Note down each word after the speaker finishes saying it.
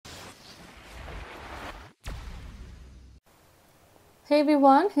Hey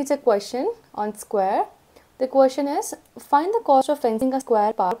everyone, here's a question on square. The question is, find the cost of fencing a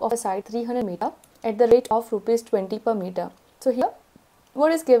square park of a side 300 meter at the rate of rupees 20 per meter. So here,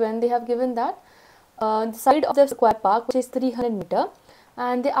 what is given? They have given that the side of the square park, which is 300 meter,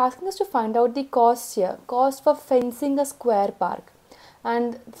 and they're asking us to find out the cost here, cost for fencing a square park.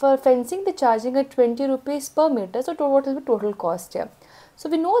 And for fencing, they're charging at 20 rupees per meter. So what will be total cost here? So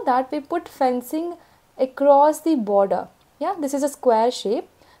we know that we put fencing across the border. Yeah, this is a square shape.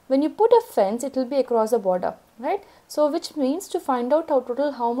 When you put a fence, it will be across the border, right? So which means to find out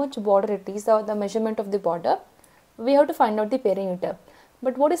how much border it is, the measurement of the border, we have to find out the perimeter.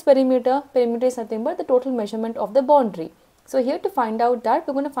 But what is perimeter? Perimeter is nothing but the total measurement of the boundary. So here to find out that,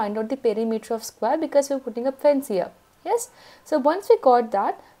 we're going to find out the perimeter of square because we're putting a fence here. Yes. So once we got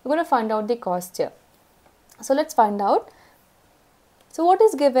that, we're going to find out the cost here. So let's find out. So what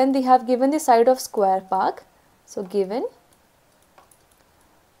is given? They have given the side of square park. So given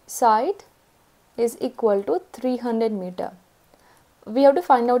side is equal to 300 meter. We have to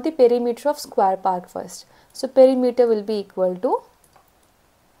find out the perimeter of square park first. So perimeter will be equal to,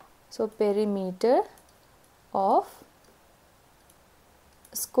 so perimeter of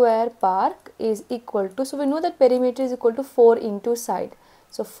square park is equal to, so we know that perimeter is equal to 4 into side.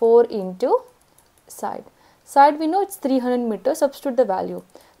 So 4 into side. Side we know it's 300 meter, substitute the value.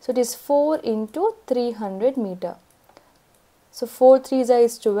 So it is 4 into 300 meter. So 4 3s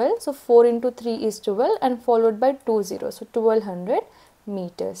is 12, so 4 into 3 is 12 and followed by 2 zeros, so 1200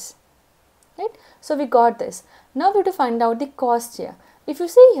 meters, right? So we got this. Now we have to find out the cost here. If you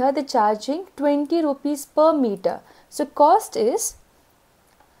see here, they're charging 20 rupees per meter. So cost is,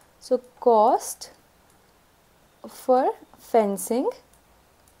 so cost for fencing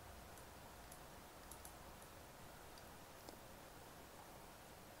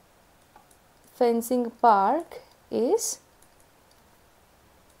park is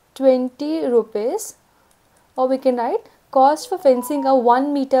 20 rupees, or we can write cost for fencing a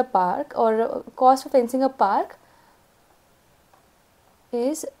 1 meter park, or cost for fencing a park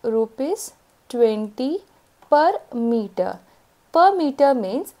is rupees 20 per meter. Per meter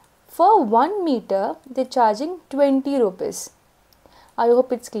means for 1 meter they are charging 20 rupees. I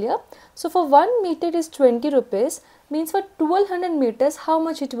hope it's clear. So for 1 meter it is 20 rupees, means for 1200 meters how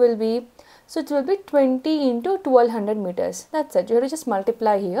much it will be? So it will be 20 into 1200 meters. That's it. You have to just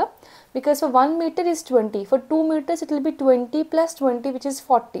multiply here, because for 1 meter is 20. For 2 meters it will be 20 plus 20, which is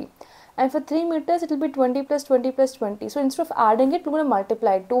 40. And for 3 meters it will be 20 plus 20 plus 20. So instead of adding it, we're going to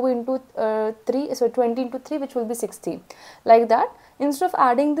multiply 2 into 3, so 20 into 3, which will be 60. Like that, instead of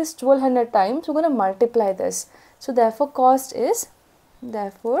adding this 1200 times, we're going to multiply this. So therefore cost is,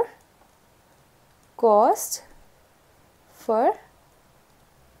 cost for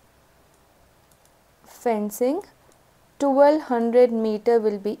fencing 1200 meter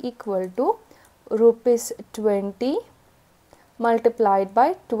will be equal to rupees 20 multiplied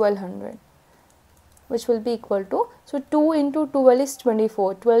by 1200, which will be equal to, so 2 into 12 is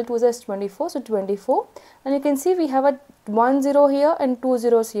 24, 12 2 is 24, so 24, and you can see we have a 1 0 here and 2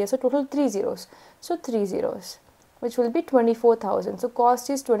 zeros here, so total 3 zeros, so 3 zeros, which will be 24,000. So cost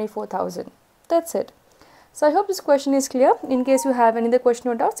is 24,000. That's it. So I hope this question is clear. In case you have any other question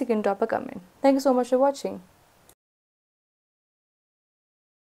or doubts, you can drop a comment. Thank you so much for watching.